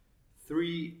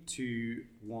Three, two,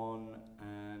 one,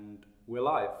 and we're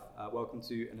live. Welcome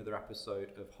to another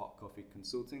episode of Hot Coffee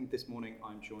Consulting. This morning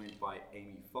I'm joined by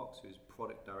Amy Fox, who's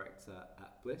Product Director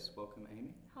at Bliss. Welcome, Amy.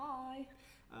 Hi.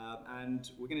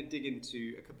 And we're going to dig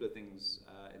into a couple of things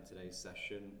in today's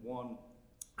session. One,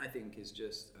 I think, is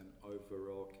just an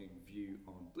overarching view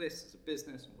on Bliss as a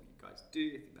business and what you guys do.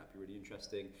 I think that'd be really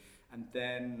interesting. And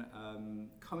then,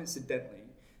 coincidentally,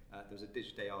 there was a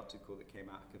Digiday article that came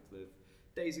out a couple of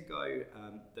days ago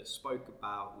that spoke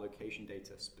about location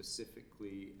data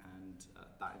specifically and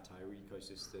that entire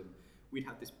ecosystem. We'd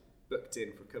had this booked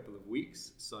in for a couple of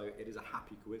weeks, so it is a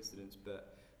happy coincidence,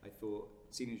 but I thought,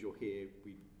 seeing as you're here,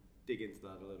 we'd dig into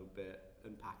that a little bit,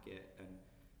 unpack it, and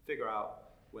figure out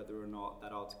whether or not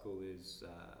that article is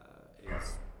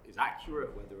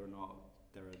accurate, whether or not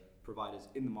there are providers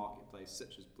in the marketplace,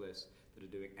 such as Bliss, that are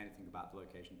doing anything about the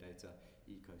location data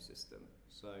ecosystem.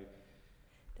 So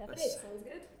Definitely, sounds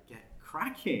good. Get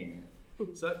cracking.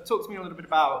 So talk to me a little bit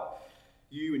about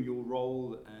you and your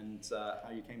role and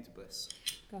how you came to Bliss.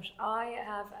 Gosh, I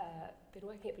have been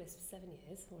working at Bliss for 7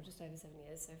 years, or just over 7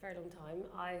 years, so a very long time.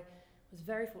 I was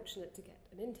very fortunate to get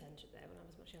an internship there when I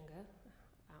was much younger,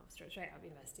 straight out of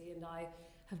university, and I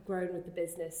have grown with the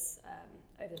business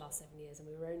over the last 7 years, and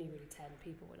we were only really 10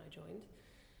 people when I joined.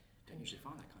 Don't usually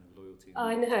find that kind of loyalty.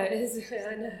 I know, it's a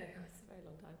very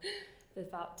long time. There's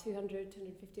about 200,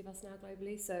 250 of us now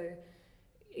globally, so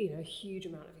a huge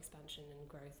amount of expansion and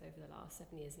growth over the last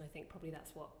 7 years, and I think probably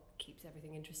that's what keeps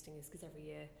everything interesting, is because every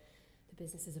year the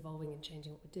business is evolving and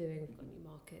changing what we're doing. We've got new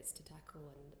markets to tackle,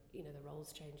 and the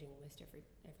roles changing almost every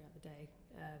other day.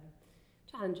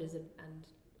 Challenges and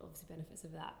obviously benefits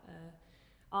of that.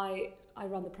 I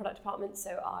run the product department,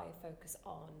 so I focus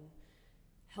on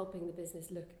helping the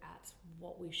business look at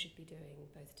what we should be doing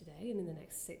both today and in the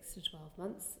next 6 to 12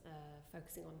 months,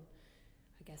 focusing on,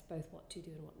 I guess, both what to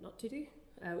do and what not to do,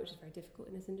 which is very difficult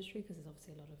in this industry because there's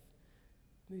obviously a lot of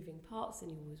moving parts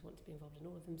and you always want to be involved in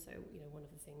all of them. So, one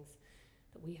of the things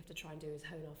that we have to try and do is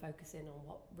hone our focus in on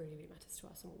what really, really matters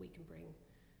to us and what we can bring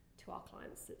to our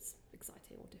clients that's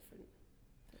exciting or different.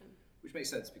 Which makes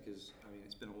sense because,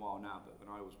 it's been a while now, but when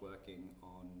I was working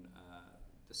on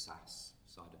the SaaS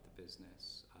side of the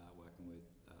business, working with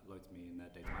Load2Me and their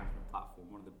data management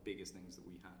platform, one of the biggest things that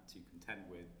we had to contend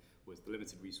with was the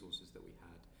limited resources that we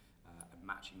had and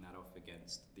matching that off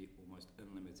against the almost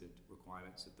unlimited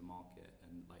requirements of the market.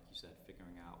 And like you said,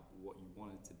 figuring out what you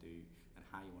wanted to do and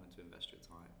how you wanted to invest your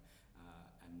time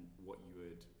and what you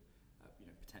would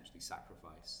potentially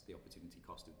sacrifice the opportunity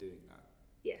cost of doing that.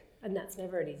 Yeah, and that's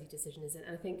never an easy decision, is it?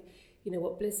 And I think,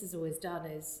 what Bliss has always done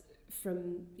is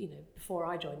from, before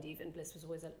I joined even, Bliss was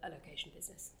always a location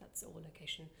business. That's all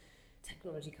location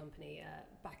technology company.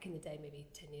 Back in the day, maybe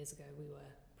 10 years ago, we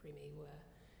were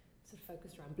sort of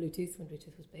focused around Bluetooth when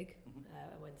Bluetooth was big,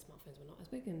 when smartphones were not as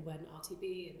big, and when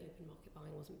RTB and open market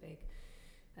buying wasn't big,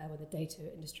 when the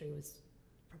data industry was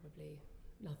probably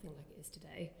nothing like it is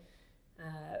today.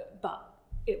 But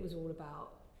it was all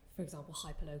about, for example,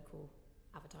 hyperlocal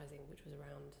advertising, which was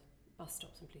around bus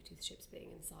stops and Bluetooth chips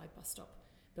being inside bus stop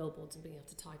billboards and being able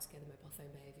to tie together mobile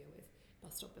phone behaviour with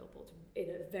bus stop billboards in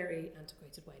a very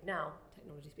antiquated way now,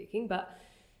 technology speaking. But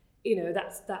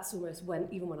that's almost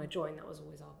even when I joined, that was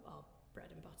always our bread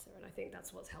and butter. And I think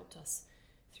that's what's helped us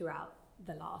throughout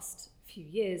the last few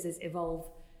years is evolve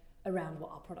around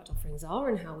what our product offerings are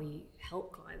and how we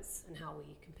help clients and how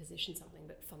we can position something.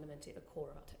 But fundamentally, at the core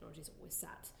of our technology is always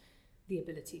sat the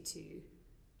ability to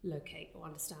locate or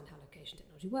understand how location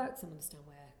technology works and understand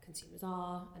where consumers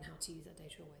are and how to use that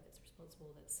data in a way that's responsible,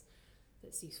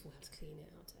 that's useful, how to clean it,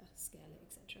 how to scale it,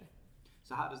 etc.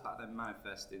 So how does that then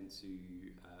manifest into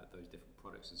those different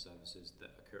products and services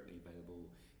that are currently available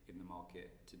in the market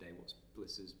today? What's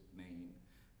Bliss's main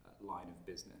line of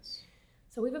business?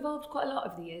 So we've evolved quite a lot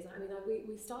over the years.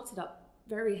 We started up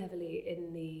very heavily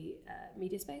in the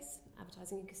media space,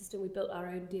 advertising ecosystem. We built our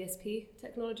own DSP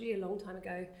technology a long time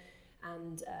ago,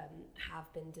 and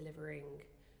have been delivering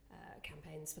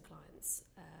campaigns for clients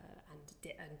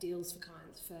and deals for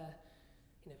clients for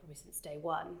probably since day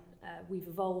one. We've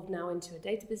evolved now into a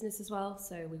data business as well,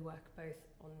 so we work both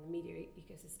on the media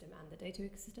ecosystem and the data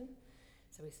ecosystem.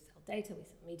 So we sell data, we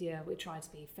sell media. We try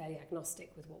to be fairly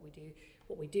agnostic with what we do.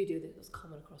 What we do that's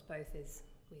common across both is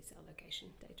we sell location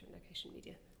data and location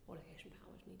media, or location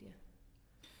powered media.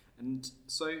 And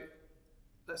so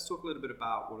let's talk a little bit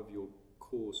about one of your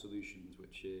core solutions,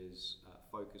 which is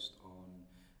focused on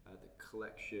the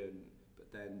collection, but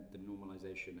then the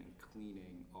normalization and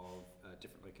cleaning of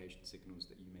different location signals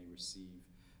that you may receive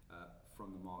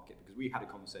from the market. Because we had a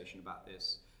conversation about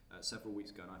this several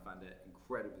weeks ago, and I found it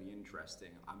incredibly interesting.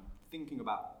 I'm thinking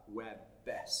about where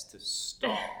best to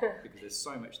start because there's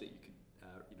so much that you could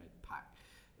pack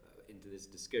into this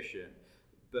discussion.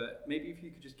 But maybe if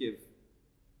you could just give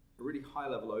a really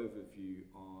high-level overview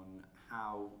on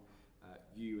how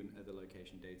you and other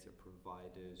location data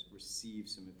providers receive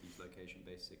some of these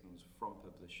location-based signals from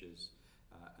publishers,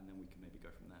 and then we can maybe go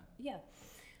from there. Yeah.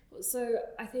 So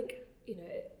I think,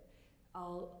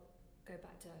 I'll go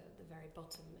back to the very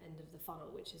bottom end of the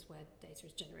funnel, which is where data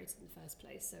is generated in the first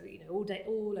place. So, all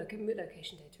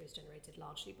location data is generated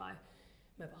largely by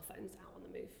mobile phones out on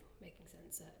the move, making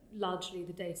sense. Largely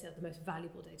the most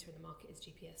valuable data in the market is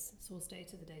GPS source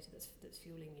data, the data that's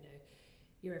fueling,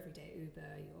 your everyday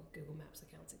Uber, your Google Maps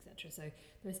accounts, etc. So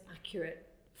the most accurate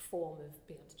form of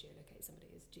being able to geolocate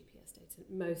somebody is GPS data.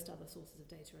 Most other sources of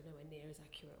data are nowhere near as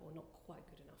accurate or not quite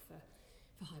good enough for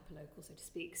hyperlocal, so to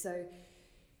speak. So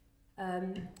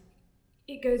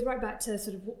it goes right back to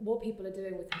sort of what people are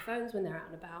doing with their phones when they're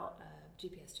out and about.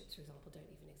 GPS chips, for example, don't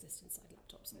even exist inside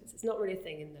laptops, so it's not really a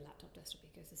thing in the laptop desktop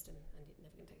ecosystem, and you're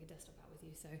never going to take your desktop out with you,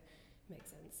 so it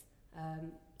makes sense.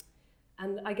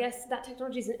 And I guess that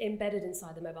technology is embedded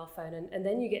inside the mobile phone, and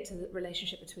then you get to the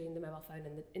relationship between the mobile phone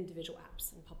and the individual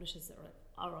apps and publishers that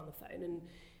are on the phone, and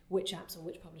which apps and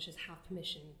which publishers have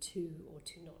permission to or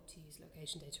to not to use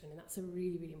location data. And that's a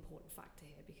really, really important factor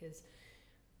here, because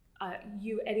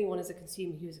anyone as a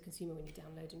consumer, when you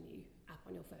download a new app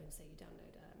on your phone, say you download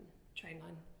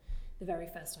Trainline, the very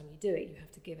first time you do it, you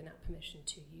have to give an app permission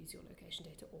to use your location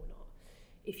data or not.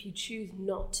 If you choose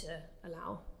not to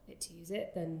allow it to use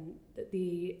it, then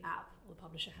the app or the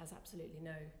publisher has absolutely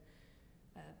no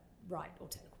right or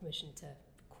technical permission to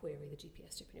query the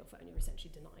GPS chip in your phone. You're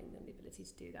essentially denying them the ability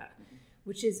to do that,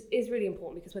 which is really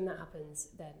important, because when that happens,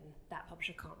 then that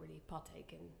publisher can't really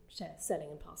partake in selling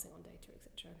and passing on data,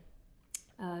 etc.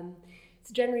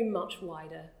 It's generally much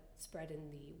wider spread in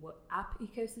the app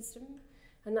ecosystem,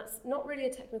 and that's not really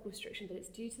a technical restriction, but it's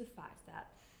due to the fact that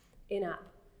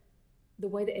the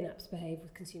way that in-apps behave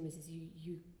with consumers is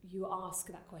you ask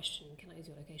that question, can I use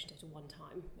your location data one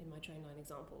time, in my Trainline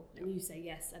example, and you say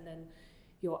yes, and then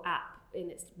your app in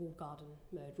its walled garden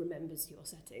mode remembers your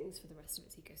settings for the rest of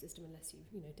its ecosystem, unless you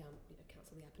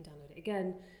cancel the app and download it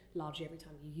again. Largely every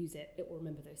time you use it, it will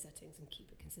remember those settings and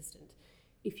keep it consistent.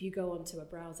 If you go onto a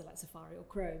browser like Safari or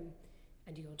Chrome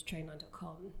and you go onto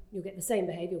trainline.com, you'll get the same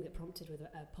behavior. You'll get prompted with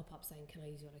a pop-up saying, can I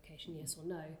use your location, yes or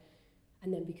no?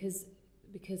 And then because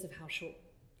of how short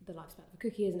the lifespan of a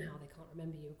cookie is and how they can't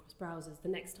remember you across browsers, the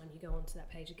next time you go onto that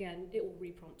page again, it will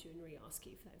re-prompt you and re-ask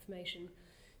you for that information.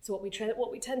 So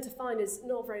what we tend to find is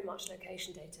not very much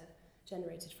location data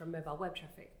generated from mobile web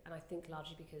traffic, and I think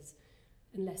largely because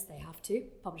unless they have to,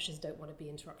 publishers don't want to be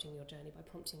interrupting your journey by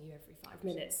prompting you every 5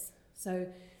 minutes. So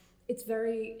it's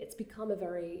become a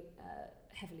very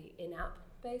heavily in-app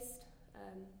based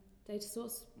data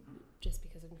source, just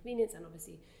because of convenience, and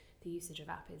obviously the usage of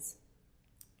app is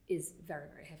very,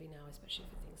 very heavy now, especially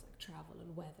for things like travel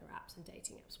and weather apps and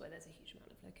dating apps, where there's a huge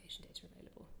amount of location data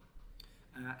available.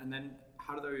 And then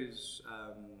how do those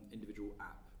individual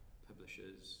app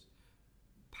publishers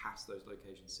pass those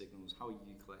location signals? How are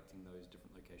you collecting those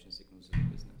different location signals as a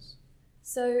business?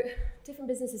 So different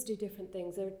businesses do different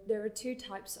things. There are two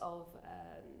types of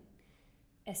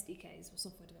SDKs, or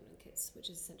software development kits, which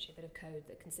is essentially a bit of code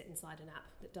that can sit inside an app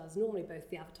that does normally both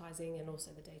the advertising and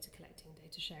also the data collecting,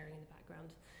 data sharing in the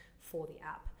background for the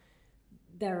app.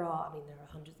 There are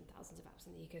hundreds and thousands of apps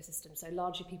in the ecosystem, so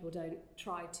largely people don't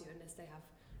try to, unless they have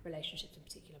relationships in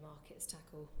particular markets, have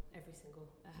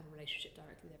a relationship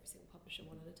directly with every single publisher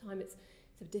one at a time. It's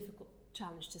a difficult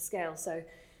challenge to scale. So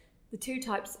the two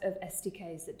types of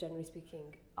SDKs that generally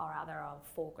speaking are out there are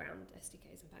foreground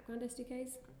SDKs and background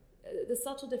SDKs. The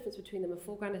subtle difference between them, a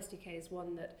foreground SDK is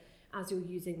one that, as you're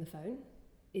using the phone,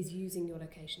 is using your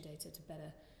location data to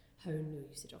better hone your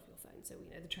usage of your phone. So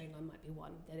the Trainline might be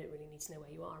one. They don't really need to know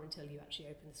where you are until you actually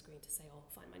open the screen to say,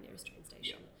 find my nearest train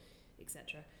station,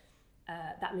 etc.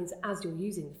 That means as you're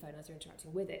using the phone, as you're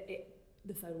interacting with it,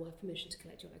 the phone will have permission to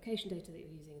collect your location data that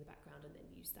you're using in the background and then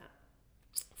use that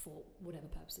for whatever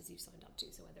purposes you've signed up to.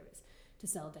 So whether it's to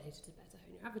sell data to better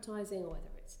hone your advertising, or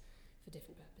whether it's for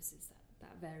different purposes,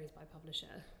 that varies by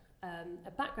publisher. A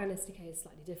background SDK is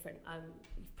slightly different.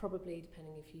 You've probably,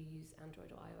 depending if you use Android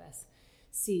or iOS,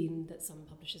 seen that some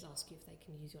publishers ask you if they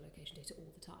can use your location data all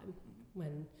the time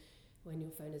when your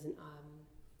phone isn't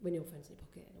when your phone's in your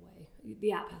pocket in a way.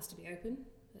 The app has to be open.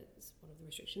 That's one of the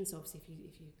restrictions. So obviously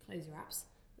if you close your apps,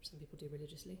 which some people do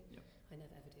religiously, I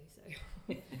never ever do, so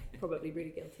probably really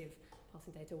guilty of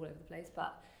passing data all over the place,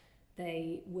 but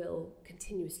they will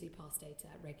continuously pass data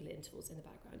at regular intervals in the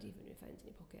background, even when your phone's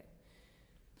in your pocket.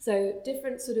 So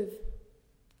different sort of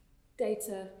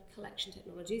data collection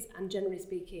technologies, and generally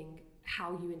speaking,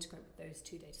 how you integrate with those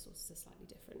two data sources are slightly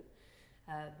different.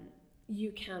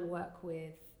 You can work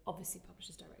with, obviously,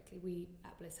 publishers directly. We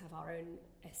at Bliss have our own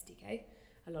SDK.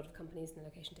 A lot of companies in the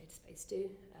location data space do.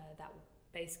 That will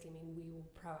basically mean we will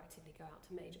proactively go out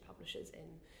to major publishers in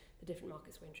the different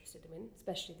markets we're interested in,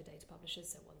 especially the data publishers,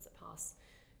 so ones that pass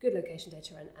good location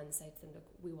data, and say to them, look,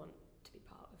 we want to be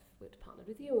we're partnered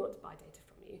with you, we want to buy data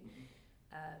from you.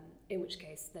 In which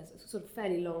case there's a sort of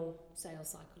fairly long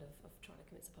sales cycle of trying to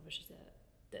convince the publishers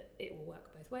that it will work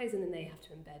both ways, and then they have to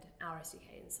embed our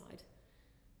SDK inside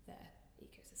their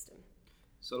ecosystem.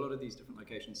 So a lot of these different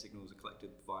location signals are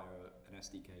collected via an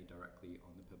SDK directly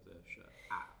on the publisher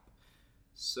app.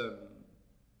 Some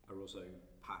are also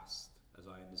passed, as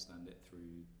I understand it,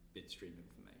 through bidstream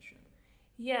information.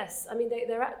 Yes, I mean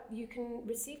you can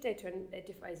receive data in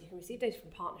different ways. You can receive data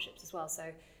from partnerships as well.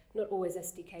 So not always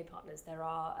SDK partners. There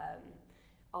are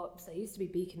so they used to be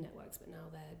beacon networks, but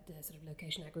now they're sort of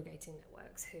location aggregating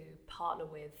networks who partner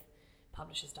with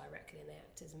publishers directly, and they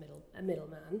act as a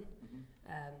middleman.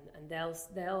 And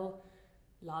they'll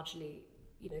largely,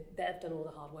 they've done all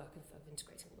the hard work of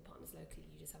integrating all the partners locally.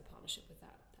 You just have a partnership with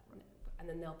that and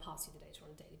then they'll pass you the data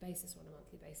on a daily basis or on a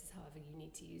monthly basis, however you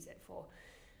need to use it for.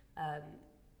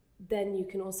 Then you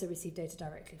can also receive data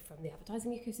directly from the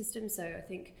advertising ecosystem. So I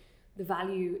think the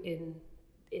value in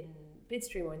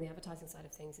Bidstream or in the advertising side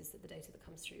of things is that the data that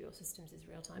comes through your systems is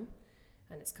real time,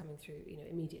 and it's coming through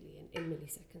immediately in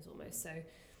milliseconds almost. So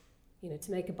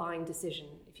to make a buying decision,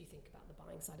 if you think about the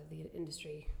buying side of the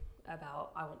industry,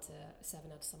 about I want to serve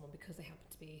an ad to someone because they happen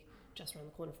to be just around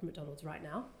the corner from McDonald's right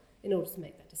now, in order to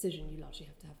make that decision, you largely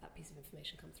have to have that piece of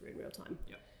information come through in real time.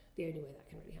 Yeah. The only way that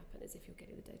can really happen is if you're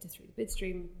getting the data through the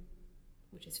Bidstream,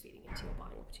 which is feeding into your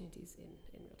buying opportunities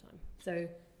in real time. So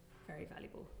very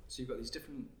valuable. So you've got these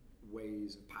different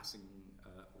ways of passing,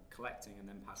 or collecting and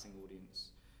then passing audience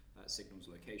signals,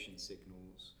 location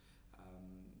signals.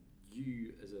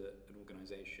 You as an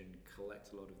organisation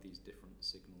collect a lot of these different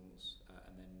signals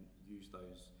and then use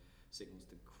those signals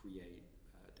to create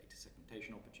data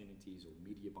segmentation opportunities or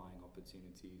media buying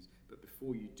opportunities. But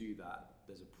before you do that,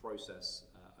 there's a process,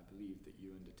 I believe, that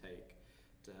you undertake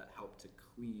to help to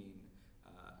clean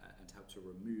and to help to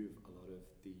remove a lot of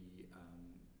the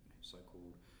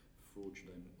so-called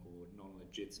fraudulent or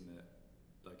non-legitimate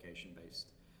location-based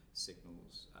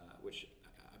signals, which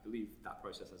I believe that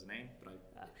process has a name, but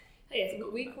yes,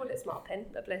 we call it Smart Pin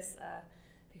at Bliss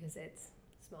because it's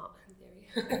smart in theory.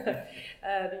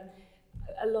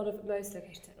 Most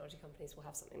location technology companies will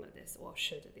have something like this, or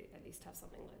should at least have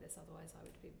something like this. Otherwise, I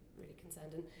would be really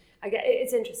concerned. And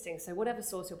it's interesting. So whatever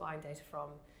source you're buying data from,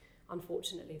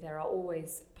 unfortunately, there are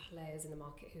always players in the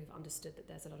market who have understood that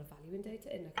there's a lot of value in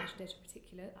data, in location data in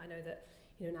particular. I know that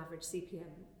an average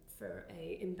CPM for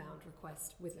a inbound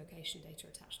request with location data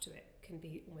attached to it can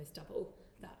be almost double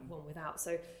that one without.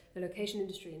 So the location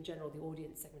industry in general, the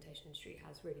audience segmentation industry,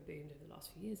 has really boomed over the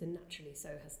last few years, and naturally so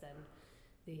has then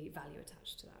the value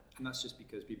attached to that. And that's just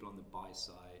because people on the buy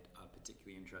side are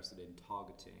particularly interested in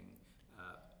targeting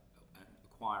and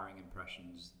acquiring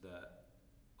impressions that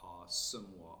are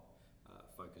somewhat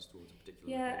focused towards a particular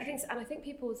location. I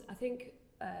think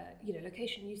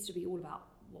location used to be all about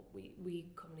what we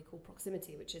commonly call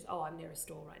proximity, which is, I'm near a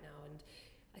store right now. And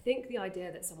I think the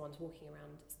idea that someone's walking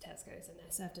around Tesco's and they're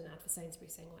served an ad for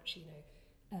Sainsbury's saying,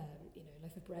 a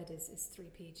loaf of bread is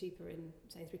 3p cheaper in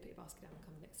Sainsbury's, put your basket down and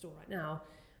come next door right now.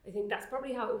 I think that's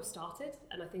probably how it all started,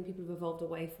 and I think people have evolved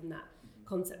away from that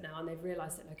concept now, and they've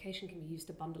realised that location can be used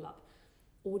to bundle up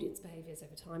audience behaviours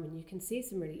over time, and you can see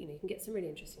some really, you can get some really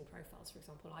interesting profiles. For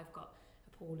example, I've got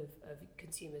a pool of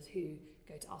consumers who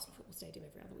go to Arsenal Football Stadium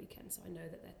every other weekend, so I know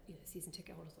that they're season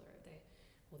ticket holders,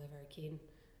 or they're very keen.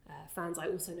 Fans, I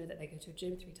also know that they go to a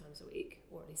gym 3 times a week,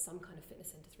 or at least some kind of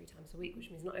fitness centre 3 times a week, which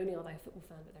means not only are they a football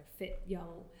fan, but they're a fit,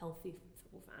 young, healthy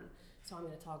football fan. So I'm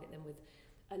going to target them with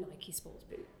a Nike sports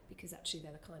boot, because actually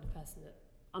they're the kind of person that,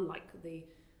 unlike the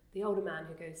older man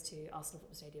who goes to Arsenal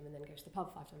Football Stadium and then goes to the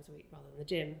pub 5 times a week rather than the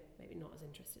gym, maybe not as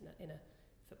interested in a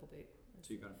football boot.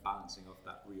 So you're kind of balancing off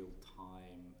that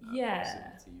real-time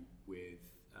proximity with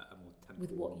a more temporal...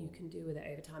 with what you can do with it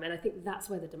over time. And I think that's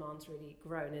where the demand's really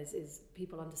grown, is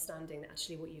people understanding that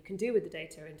actually what you can do with the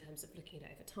data in terms of looking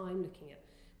at it over time, looking at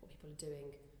what people are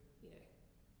doing,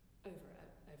 over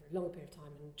a longer period of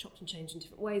time and chopped and changed in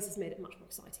different ways, has made it much more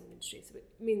exciting in the industry. So it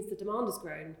means the demand has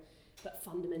grown, but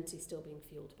fundamentally still being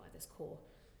fueled by this core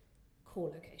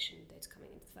location data coming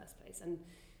into the first place. And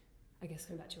I guess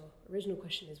coming back to your original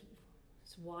question is,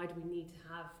 so why do we need to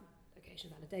have location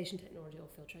validation technology or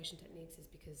filtration techniques, is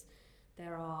because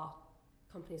there are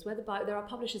companies, whether there are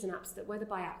publishers and apps that, whether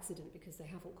by accident because they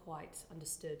haven't quite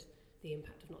understood the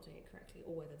impact of not doing it correctly,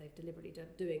 or whether they've deliberately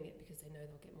doing it because they know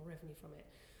they'll get more revenue from it,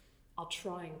 are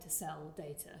trying to sell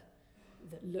data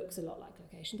that looks a lot like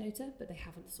location data, but they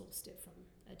haven't sourced it from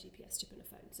a GPS chip in a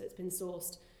phone. So it's been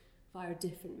sourced via a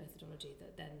different methodology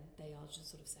that then they are just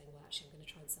sort of saying, well, actually, I'm going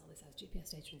to try and sell this as GPS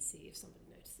data and see if somebody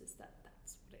notices that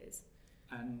that's what it is.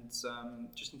 And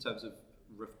just in terms of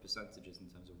rough percentages, in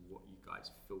terms of what you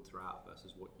guys filter out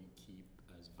versus what you keep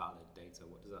as valid data,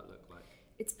 what does that look like?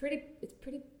 It's pretty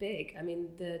big. I mean,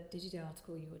 the Digiday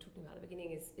article you were talking about at the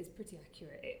beginning is pretty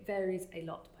accurate. It varies a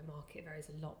lot by market, it varies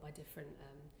a lot by different,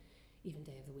 even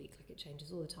day of the week, like it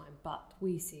changes all the time. But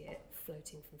we see it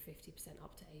floating from 50%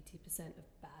 up to 80%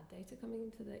 of bad data coming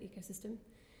into the ecosystem.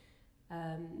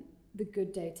 The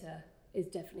good data is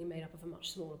definitely made up of a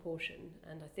much smaller portion.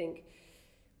 And I think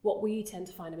what we tend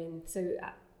to find,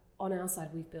 on our side,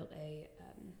 we've built a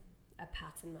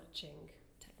pattern matching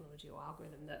technology or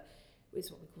algorithm that is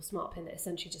what we call SmartPin, that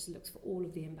essentially just looks for all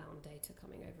of the inbound data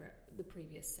coming over the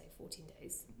previous, say, 14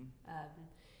 days.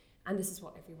 And this is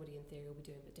what everybody in theory will be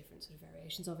doing, but different sort of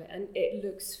variations of it. And it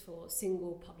looks for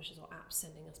single publishers or apps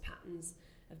sending us patterns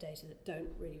of data that don't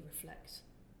really reflect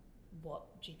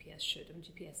what GPS should. I mean,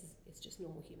 GPS is just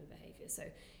normal human behaviour. So,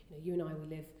 you and I, we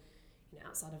live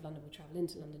outside of London, we travel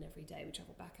into London every day, we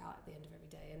travel back out at the end of every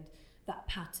day, and that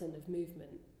pattern of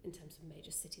movement in terms of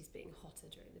major cities being hotter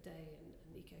during the day and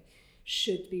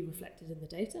should be reflected in the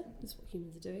data. That's what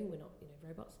humans are doing. We're not,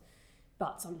 robots.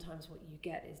 But sometimes what you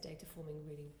get is data forming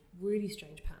really, really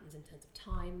strange patterns in terms of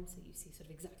time. So you see sort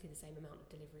of exactly the same amount of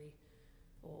delivery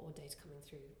or data coming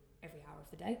through every hour of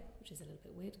the day, which is a little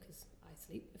bit weird because I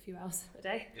sleep a few hours a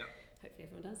day. Yep. Hopefully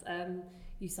everyone does.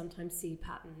 You sometimes see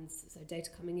patterns, so data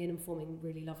coming in and forming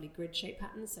really lovely grid-shaped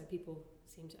patterns. So people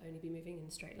seem to only be moving in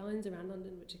straight lines around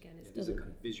London, which again is these are kind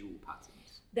of visual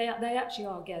patterns. They actually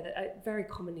are. Yeah, very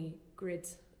commonly grid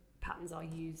patterns are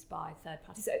used by third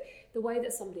parties. So the way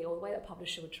that somebody or the way that a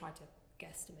publisher would try to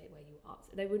guesstimate where you are,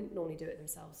 so they wouldn't normally do it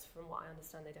themselves. From what I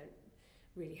understand, they don't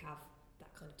really have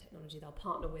that kind of technology. They'll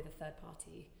partner with a third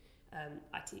party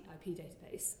IP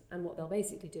database, and what they'll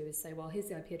basically do is say, well, here's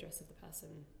the IP address of the person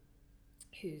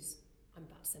who's I'm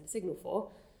about to send a signal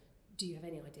for. Do you have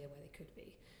any idea where they could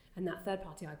be? And that third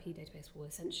party IP database will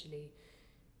essentially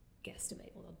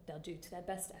guesstimate, or they'll do to their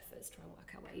best efforts try and work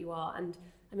out where you are. And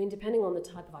I mean, depending on the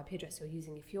type of IP address you're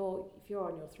using, if you're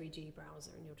on your 3G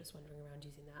browser and you're just wandering around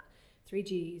using that,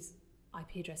 3G's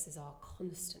IP addresses are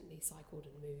constantly cycled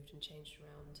and moved and changed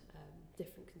around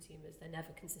different consumers. They're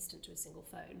never consistent to a single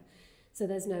phone. So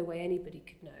there's no way anybody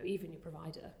could know, even your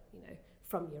provider,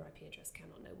 from your IP address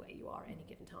cannot know where you are at any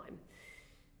given time.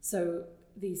 So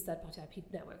these third-party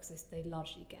IP networks, they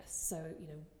largely guess. So,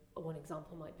 one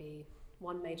example might be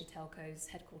one major telco's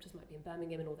headquarters might be in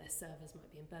Birmingham and all their servers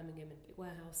might be in Birmingham in a big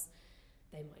warehouse.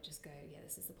 They might just go, yeah,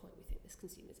 this is the point we think this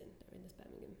consumer's in. They're in this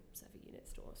Birmingham server unit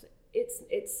store. So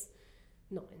it's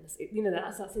not in this.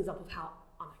 That's an example of how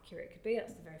inaccurate it could be.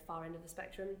 That's the very far end of the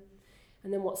spectrum.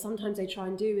 And then what sometimes they try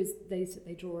and do is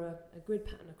they draw a grid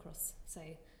pattern across,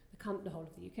 say, the whole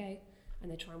of the UK, and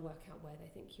they try and work out where they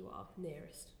think you are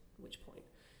nearest, which point.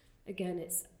 Again,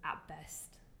 it's at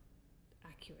best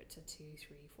accurate to 200,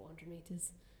 300, 400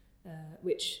 metres,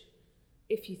 which,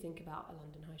 if you think about a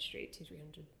London high street, 200,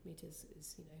 300 metres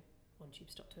is, one tube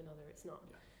stop to another. It's not,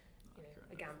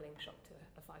 a gambling shop to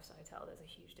a five-star hotel. There's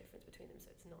a huge difference between them, so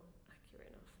it's not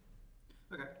accurate enough.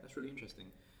 Okay, that's really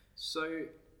interesting. So,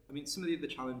 I mean, some of the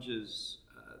challenges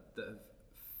that have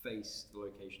faced the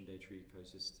location data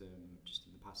ecosystem just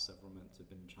in the past several months have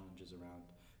been challenges around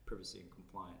privacy and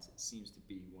compliance. It seems to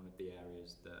be one of the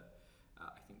areas that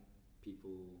I think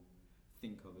people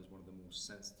think of as one of the more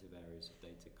sensitive areas of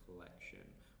data collection.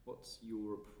 What's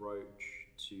your approach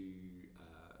to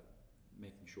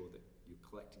making sure that you're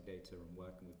collecting data and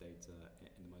working with data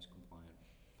in the most compliant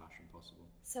fashion possible?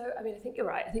 So, I mean, I think you're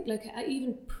right. I think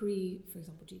even for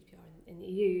example, GDPR in the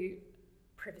EU,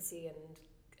 privacy and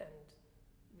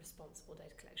responsible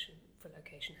data collection for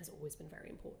location has always been very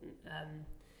important.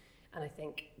 And I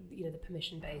think, the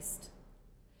permission-based,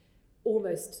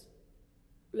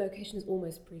 location is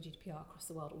almost pre-GDPR across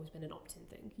the world always been an opt-in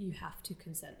thing. You have to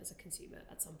consent as a consumer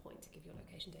at some point to give your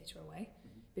location data away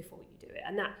before you do it.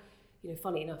 And that,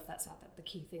 funny enough, that's the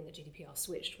key thing that GDPR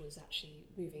switched was actually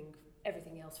moving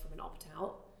everything else from an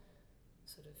opt-out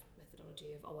sort of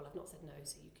methodology of, I've not said no,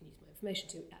 so you can use my information,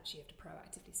 to actually you have to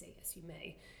proactively say yes, you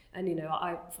may. And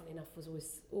I, funny enough, was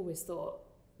always thought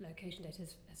location data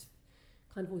has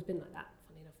kind of always been like that.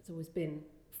 Funny enough, it's always been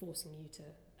forcing you to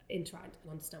interact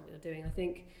and understand what you're doing. I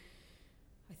think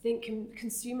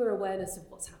consumer awareness of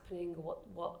what's happening, or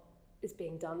what is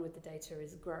being done with the data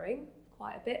is growing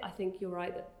quite a bit. I think you're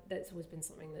right that that's always been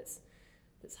something that's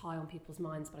high on people's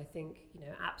minds, but I think, you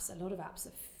know, a lot of apps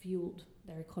are fueled,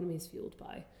 their economy is fueled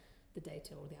by the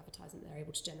data or the advertising they're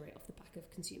able to generate off the back of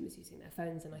consumers using their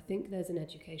phones. And I think there's an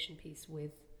education piece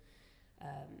with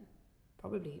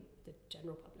probably the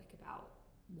general public about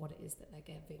what it is that they're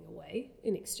giving away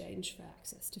in exchange for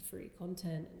access to free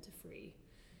content and to free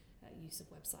use of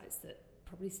websites that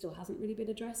probably still hasn't really been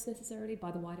addressed necessarily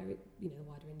by the wider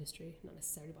industry, not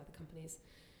necessarily by the companies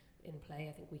in play.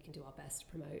 I think we can do our best to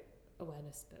promote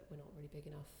awareness, but we're not really big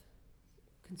enough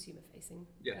consumer-facing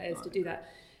players to do that.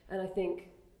 And I think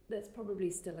there's probably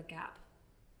still a gap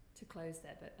to close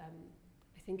there, but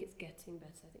I think it's getting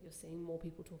better. I think you're seeing more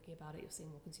people talking about it. You're seeing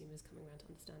more consumers coming around to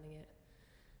understanding it.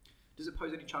 Does it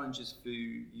pose any challenges for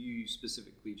you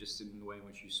specifically, just in the way in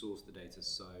which you source the data?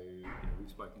 So, you know, we've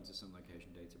spoken to some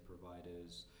location data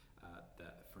providers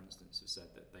that, for instance, have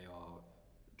said that they are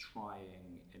trying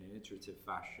in an iterative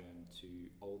fashion to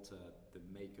alter the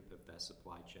makeup of their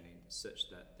supply chain such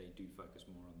that they do focus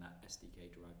more on that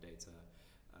SDK derived data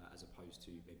as opposed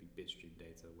to maybe bitstream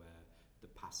data where the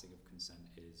passing of consent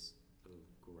is a little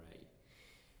grey.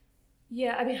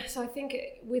 Yeah, I mean, so I think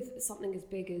with something as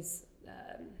big as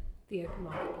the open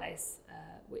marketplace,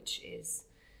 which is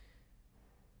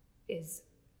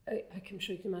I'm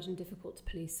sure you can imagine difficult to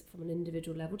police from an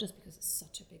individual level, just because it's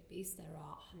such a big beast. There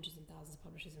are hundreds and thousands of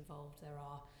publishers involved. There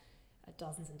are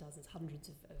dozens and dozens, hundreds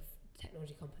of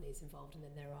technology companies involved, and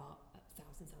then there are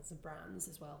thousands of brands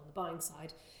as well on the buying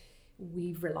side.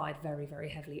 We've relied very, very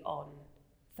heavily on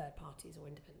third parties or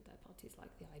independent third parties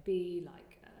like the IB,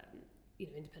 like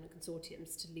independent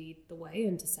consortiums to lead the way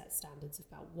and to set standards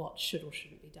about what should or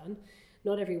shouldn't be done.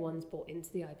 Not everyone's bought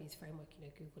into the IB's framework. You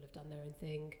know, Google have done their own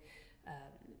thing.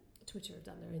 Twitter have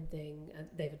done their own thing.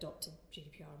 They've adopted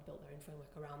GDPR and built their own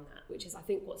framework around that, which is, I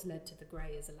think, what's led to the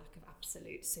grey is a lack of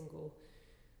absolute single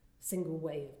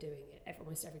way of doing it.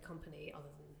 Almost every company, other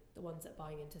than the ones that are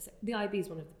buying into the IB, is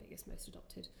one of the biggest, most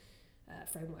adopted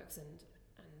frameworks, and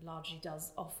largely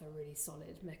does offer really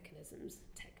solid mechanisms,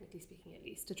 technically speaking at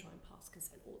least, to try and pass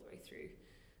consent all the way through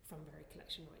from very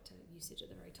collection right to usage at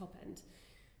the very top end.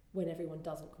 When everyone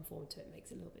doesn't conform to it, it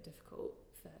makes it a little bit difficult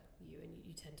for you, and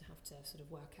you tend to have to sort of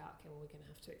work out, okay, well, we're going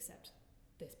to have to accept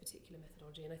this particular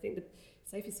methodology. And I think the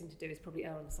safest thing to do is probably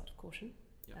err on the side of caution,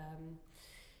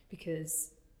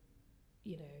 because,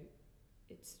 you know,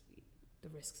 it's the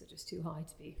risks are just too high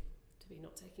to be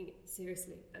not taking it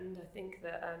seriously. And I think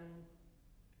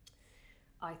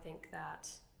that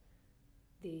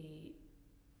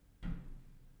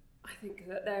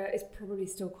there is probably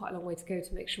still quite a long way to go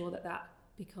to make sure that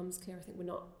becomes clear. I think we're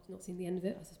not seeing the end of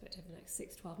it. I suspect over the next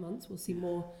 6-12 months we'll see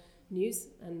more news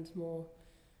and more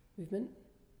movement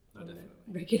on the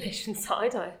regulation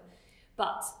side.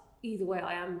 But either way,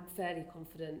 I am fairly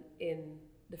confident in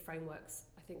the framework's,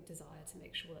 I think, desire to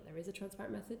make sure that there is a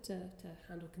transparent method to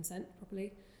handle consent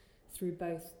properly through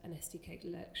both an SDK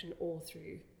collection or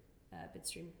through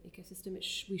Bitstream ecosystem.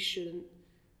 We shouldn't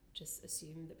just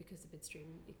assume that because the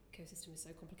Bitstream ecosystem is so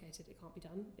complicated it can't be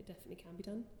done. It definitely can be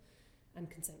done, and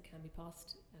consent can be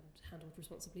passed and handled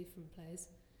responsibly from players.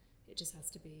 It just has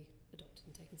to be adopted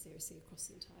and taken seriously across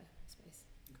the entire space.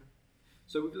 Okay.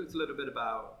 So we've looked a little bit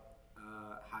about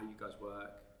how you guys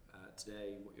work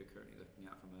today, what you're currently looking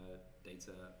at from a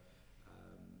data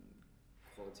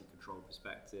quality control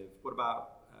perspective. What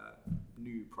about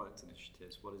new product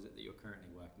initiatives? What is it that you're currently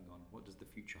working on? What does the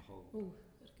future hold? Oh,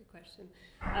 that's a good question.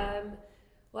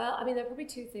 Well, I mean, there are probably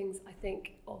two things I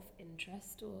think of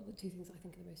interest, or the two things I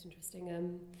think are the most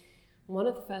interesting. One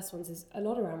of the first ones is a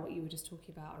lot around what you were just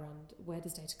talking about, around where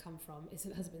does data come from? Has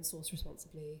it been sourced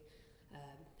responsibly?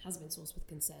 Has it been sourced with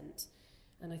consent?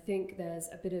 And I think there's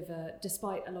a bit of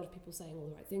despite a lot of people saying all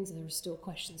the right things, there are still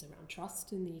questions around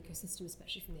trust in the ecosystem,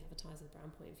 especially from the advertiser, the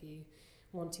brand point of view,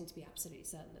 wanting to be absolutely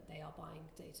certain that they are buying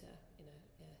data in a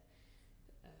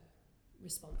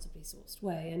responsibly sourced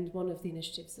way. And one of the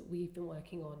initiatives that we've been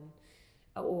working on,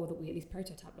 or that we at least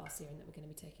prototyped last year and that we're going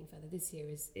to be taking further this year,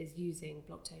 is using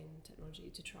blockchain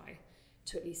technology to try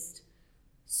to at least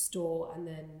store and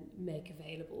then make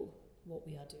available what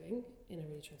we are doing in a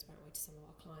really transparent way to some of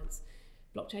our clients.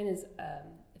 Blockchain is a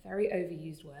very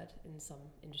overused word in some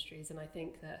industries, and I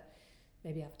think that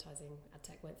maybe advertising, ad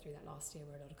tech went through that last year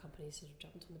where a lot of companies sort of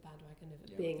jumped on the bandwagon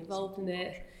of being involved in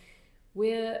it.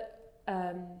 We're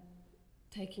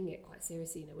taking it quite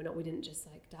seriously. You know, we didn't just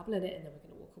like dabble in it and then we're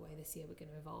going to walk away. This year we're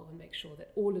going to evolve and make sure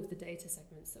that all of the data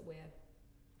segments that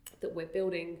we're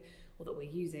building or that we're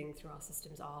using through our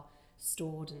systems are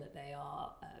stored and that they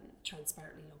are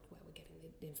transparently logged, where we're getting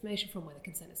the information from, where the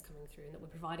consent is coming through, and that we're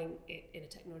providing it in a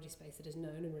technology space that is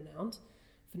known and renowned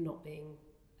for not being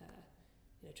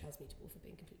transmutable, for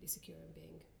being completely secure and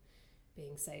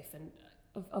being safe. And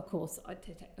of course,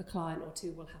 a client or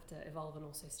two will have to evolve and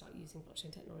also start using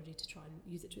blockchain technology to try and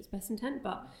use it to its best intent.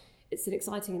 But it's an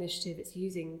exciting initiative. It's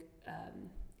using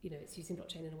it's using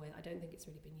blockchain in a way that I don't think it's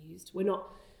really been used. We're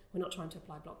not trying to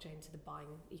apply blockchain to the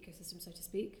buying ecosystem, so to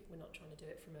speak. We're not trying to do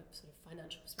it from a sort of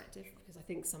financial perspective, because I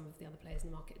think some of the other players in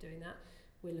the market are doing that.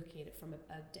 We're looking at it from a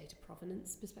data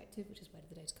provenance perspective, which is where did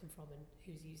the data come from and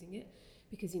who's using it.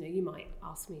 Because you might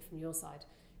ask me from your side,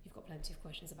 you've got plenty of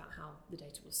questions about how the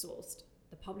data was sourced.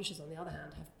 The publishers, on the other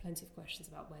hand, have plenty of questions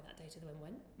about where that data then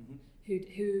went,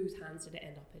 whose hands did it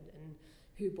end up in, and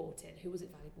who bought it, who was it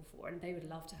valuable for, and they would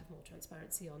love to have more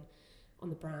transparency on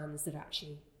the brands that are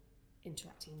actually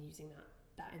interacting and using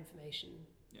that information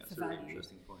for value. Really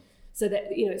interesting point. So that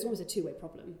it's almost a two-way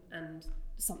problem, and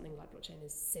something like blockchain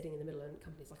is sitting in the middle, and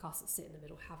companies like us that sit in the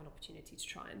middle have an opportunity to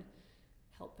try and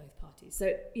help both parties.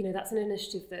 So that's an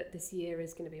initiative that this year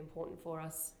is going to be important for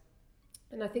us.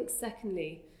 And I think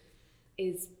secondly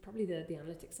is probably the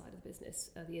analytics side of the business,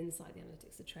 the insight, the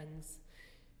analytics, the trends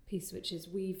piece, which is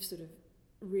we've sort of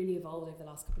really evolved over the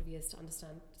last couple of years to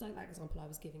understand, like that example I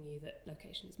was giving you, that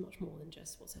location is much more than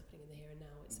just what's happening in the here and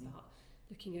now. It's about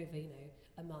looking over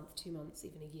a month, 2 months,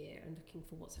 even a year, and looking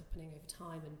for what's happening over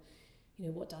time,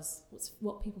 and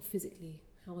what people physically,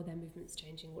 how are their movements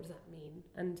changing, what does that mean,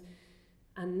 and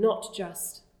not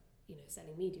just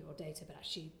selling media or data, but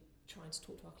actually trying to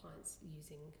talk to our clients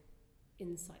using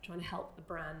insight, trying to help the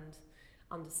brand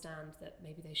understand that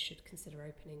maybe they should consider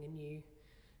opening a new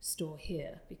store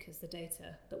here, because the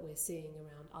data that we're seeing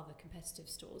around other competitive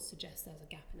stores suggests there's a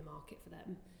gap in the market for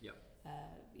them. I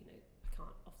can't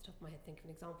off the top of my head think of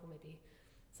an example. Maybe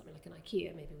something like an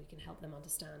IKEA, maybe we can help them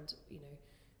understand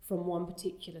from one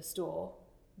particular store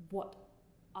what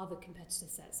other competitor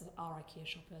sets are IKEA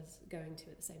shoppers going to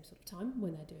at the same sort of time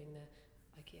when they're doing their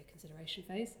IKEA consideration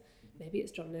phase. Maybe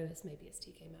it's John Lewis, maybe it's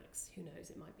TK Maxx, who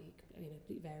knows, it might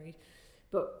be varied.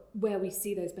 But where we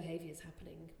see those behaviours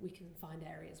happening, we can find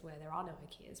areas where there are no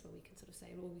IKEAs, where we can sort of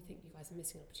say, well, we think you guys are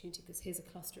missing an opportunity, because here's a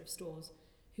cluster of stores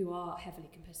who are heavily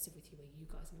competitive with you, where you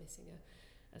guys are missing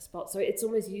a spot. So it's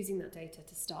almost using that data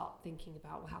to start thinking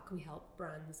about, well, how can we help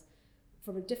brands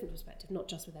from a different perspective, not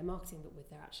just with their marketing, but with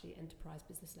their actually enterprise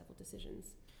business level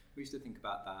decisions. We used to think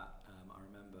about that. I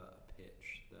remember a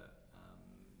pitch that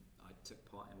I took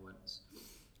part in once,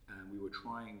 and we were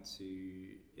trying to,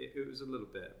 it was a little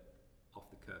bit off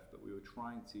the cuff, but we were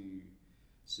trying to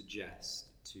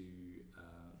suggest to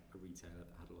a retailer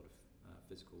that had a lot of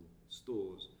physical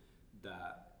stores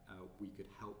that we could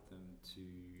help them to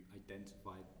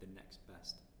identify the next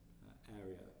best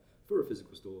area for a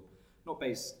physical store, not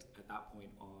based at that point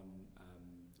on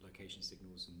location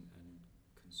signals and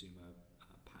consumer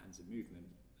patterns of movement,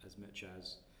 as much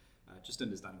as just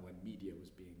understanding when media was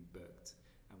being booked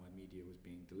and when media was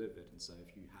being delivered. And so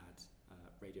if you had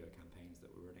radio campaigns that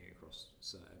were running across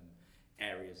certain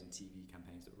areas and TV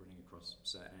campaigns that were running across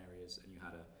certain areas, and you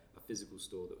had a physical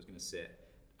store that was going to sit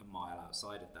a mile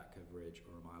outside of that coverage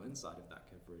or a mile inside of that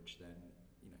coverage, then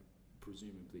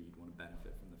presumably you'd want to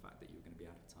benefit from the fact that you're going to be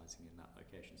advertising in that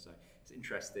location. So it's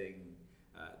interesting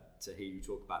to hear you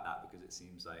talk about that, because it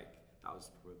seems like that was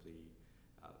probably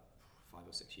 5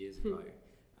 or 6 years ago,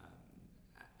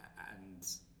 and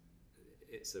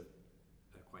it's a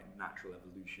quite natural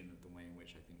evolution of the way in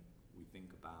which I think we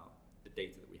think about the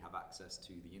data that we have access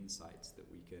to, the insights that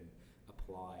we can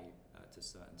apply to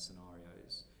certain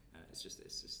scenarios. It's just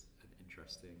an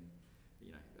interesting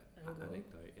anecdote.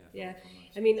 Yeah.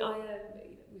 I mean,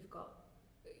 we've got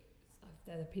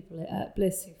there are people at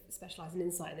Bliss who specialise in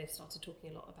insight, and they've started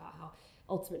talking a lot about how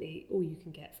ultimately all you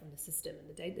can get from the system, and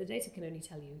the data can only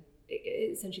tell you,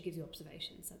 it essentially gives you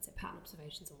observations. That's it, pattern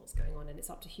observations on what's going on, and it's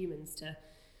up to humans to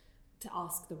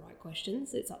ask the right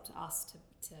questions. It's up to us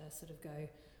to sort of go,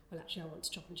 well, actually, I want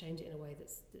to chop and change it in a way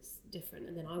that's different,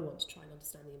 and then I want to try and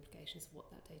understand the implications of what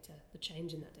that data, the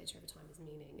change in that data over time is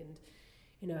meaning.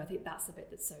 And I think that's the bit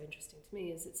that's so interesting to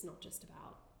me, is it's not just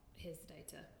about here's the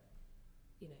data.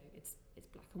 It's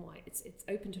black and white. It's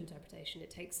open to interpretation. It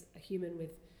takes a human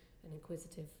with an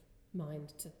inquisitive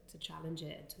mind to challenge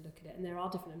it and to look at it. And there are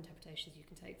different interpretations you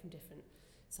can take from different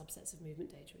subsets of movement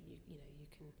data. And you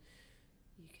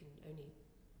can only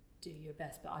do your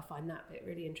best. But I find that bit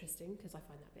really interesting, because I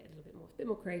find that bit a bit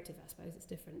more creative. I suppose it's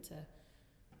different to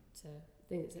I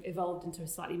think it's evolved into a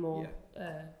slightly more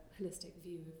holistic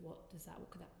view of what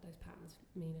could those patterns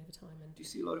mean over time. And do you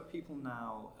see a lot of people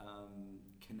now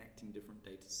connecting different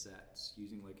data sets,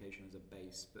 using location as a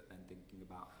base, but then thinking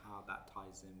about how that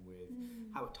ties in with,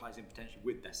 how it ties in potentially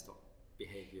with desktop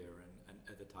behavior and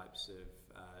other types of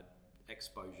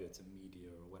exposure to media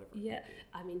or whatever. Yeah,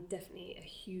 I mean, definitely a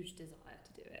huge desire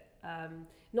to do it.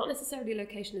 Not necessarily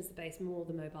location as the base, more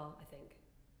the mobile, I think.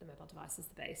 The mobile device is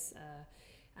the base,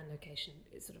 and location,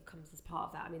 it sort of comes as part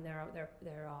of that. I mean,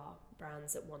 there are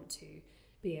brands that want to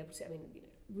be able to,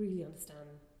 really understand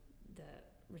the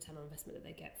return on investment that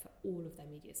they get for all of their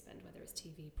media spend, whether it's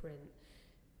TV, print,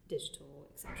 digital,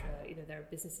 etc. There are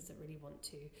businesses that really want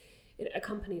to. A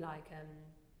company like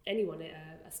anyone,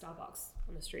 a Starbucks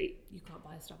on the street, you can't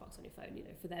buy a Starbucks on your phone.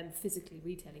 For them, physically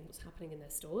retailing what's happening in their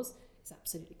stores is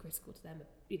absolutely critical to them.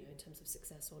 In terms of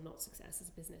success or not success as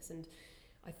a business. And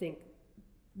I think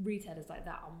retailers like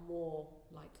that are more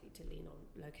likely to lean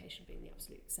on location being the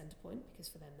absolute centre point, because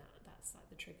for them that's like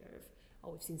the trigger of,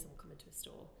 oh, we've seen someone come into a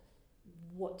store.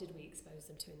 What did we expose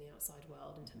them to in the outside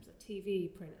world in terms of TV,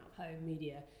 print, out-of-home,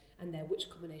 media, and then which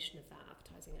combination of that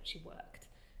advertising actually worked?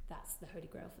 That's the holy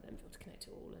grail for them, to be able to connect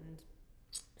it all. And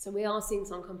so we are seeing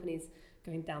some companies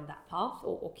going down that path,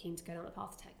 or keen to go down that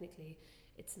path. Technically,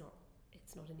 it's not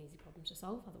an easy problem to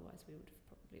solve, otherwise we would have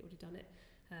probably already done it.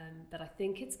 But I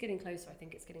think it's getting closer. I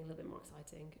think it's getting a little bit more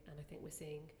exciting, and I think we're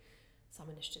seeing some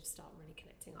initiatives start really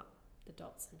connecting up the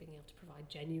dots and being able to provide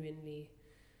genuinely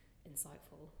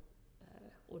insightful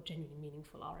or genuinely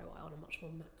meaningful ROI on a much more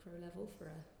macro level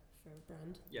for a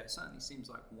brand. Yeah, it certainly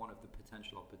seems like one of the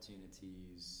potential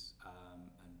opportunities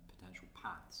and potential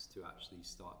paths to actually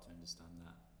start to understand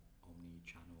that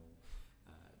omni-channel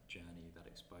journey, that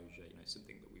exposure.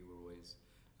 Something that we were always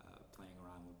playing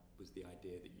around with was the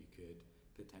idea that you could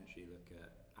potentially look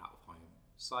at out-of-home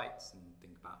sites and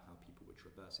think about how people were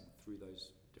traversing through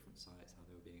those different sites, how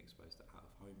they were being exposed to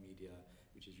out-of-home media,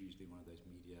 which is usually one of those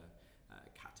media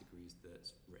categories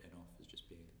that's written off as just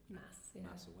being mass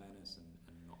awareness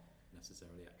and not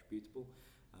necessarily attributable.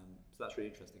 So that's really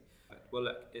interesting. Well,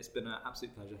 look, it's been an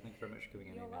absolute pleasure. Thank you very much for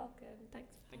coming in. You're welcome.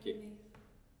 Thanks for Thank having you. me.